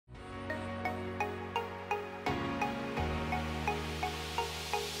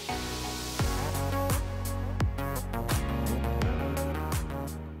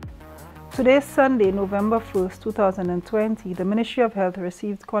Today, Sunday, November 1st, 2020, the Ministry of Health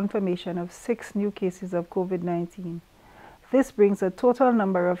received confirmation of 6 new cases of COVID-19. This brings the total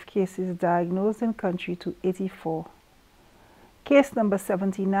number of cases diagnosed in country to 84. Case number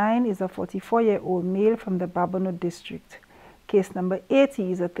 79 is a 44-year-old male from the Babonneau district. Case number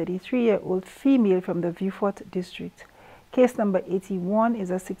 80 is a 33-year-old female from the Vieux-Fort district. Case number 81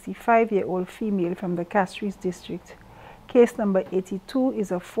 is a 65-year-old female from the Castries district. Case number 82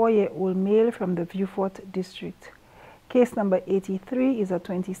 is a 4-year-old male from the Vieux-Fort district. Case number 83 is a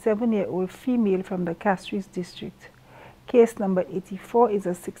 27-year-old female from the Castries district. Case number 84 is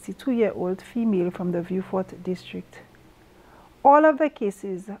a 62-year-old female from the Vieux-Fort district. All of the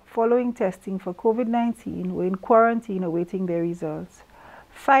cases following testing for COVID-19 were in quarantine awaiting their results.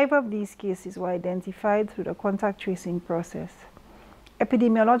 5 of these cases were identified through the contact tracing process.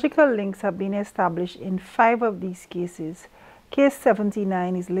 Epidemiological links have been established in 5 of these cases. Case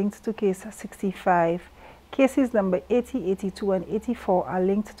 79 is linked to case 65. Cases number 80, 82, and 84 are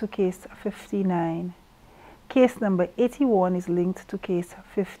linked to case 59. Case number 81 is linked to case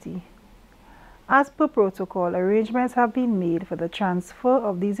 50. As per protocol, arrangements have been made for the transfer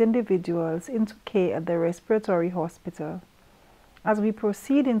of these individuals into care at the respiratory hospital. As we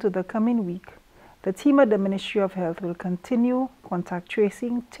proceed into the coming week, the team at the Ministry of Health will continue contact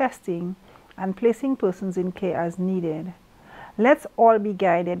tracing, testing, and placing persons in care as needed. Let's all be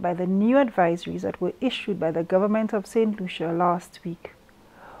guided by the new advisories that were issued by the government of St. Lucia last week.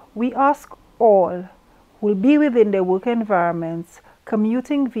 We ask all who will be within their work environments,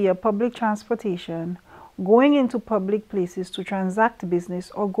 commuting via public transportation, going into public places to transact business,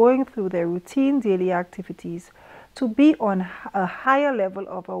 or going through their routine daily activities to be on a higher level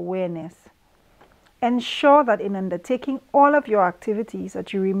of awareness. Ensure that in undertaking all of your activities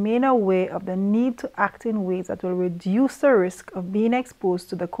that you remain aware of the need to act in ways that will reduce the risk of being exposed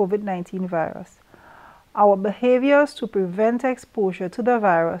to the COVID-19 virus. Our behaviors to prevent exposure to the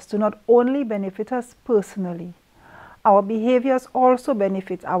virus do not only benefit us personally. Our behaviors also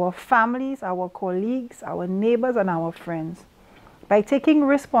benefit our families, our colleagues, our neighbors, and our friends. By taking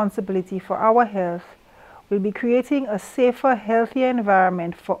responsibility for our health, we'll be creating a safer, healthier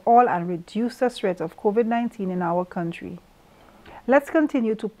environment for all and reduce the threat of COVID-19 in our country. Let's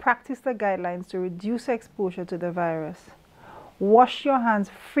continue to practice the guidelines to reduce exposure to the virus. Wash your hands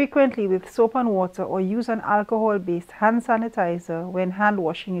frequently with soap and water or use an alcohol-based hand sanitizer when hand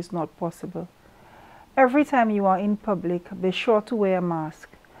washing is not possible. Every time you are in public, be sure to wear a mask.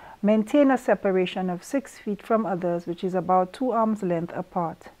 Maintain a separation of 6 feet from others, which is about 2 arms length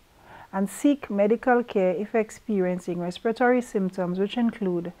apart. And seek medical care if experiencing respiratory symptoms which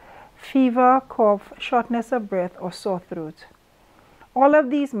include fever, cough, shortness of breath, or sore throat. All of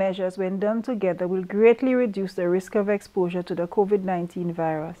these measures, when done together, will greatly reduce the risk of exposure to the COVID-19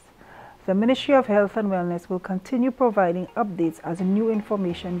 virus. The Ministry of Health and Wellness will continue providing updates as new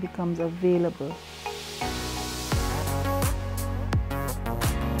information becomes available.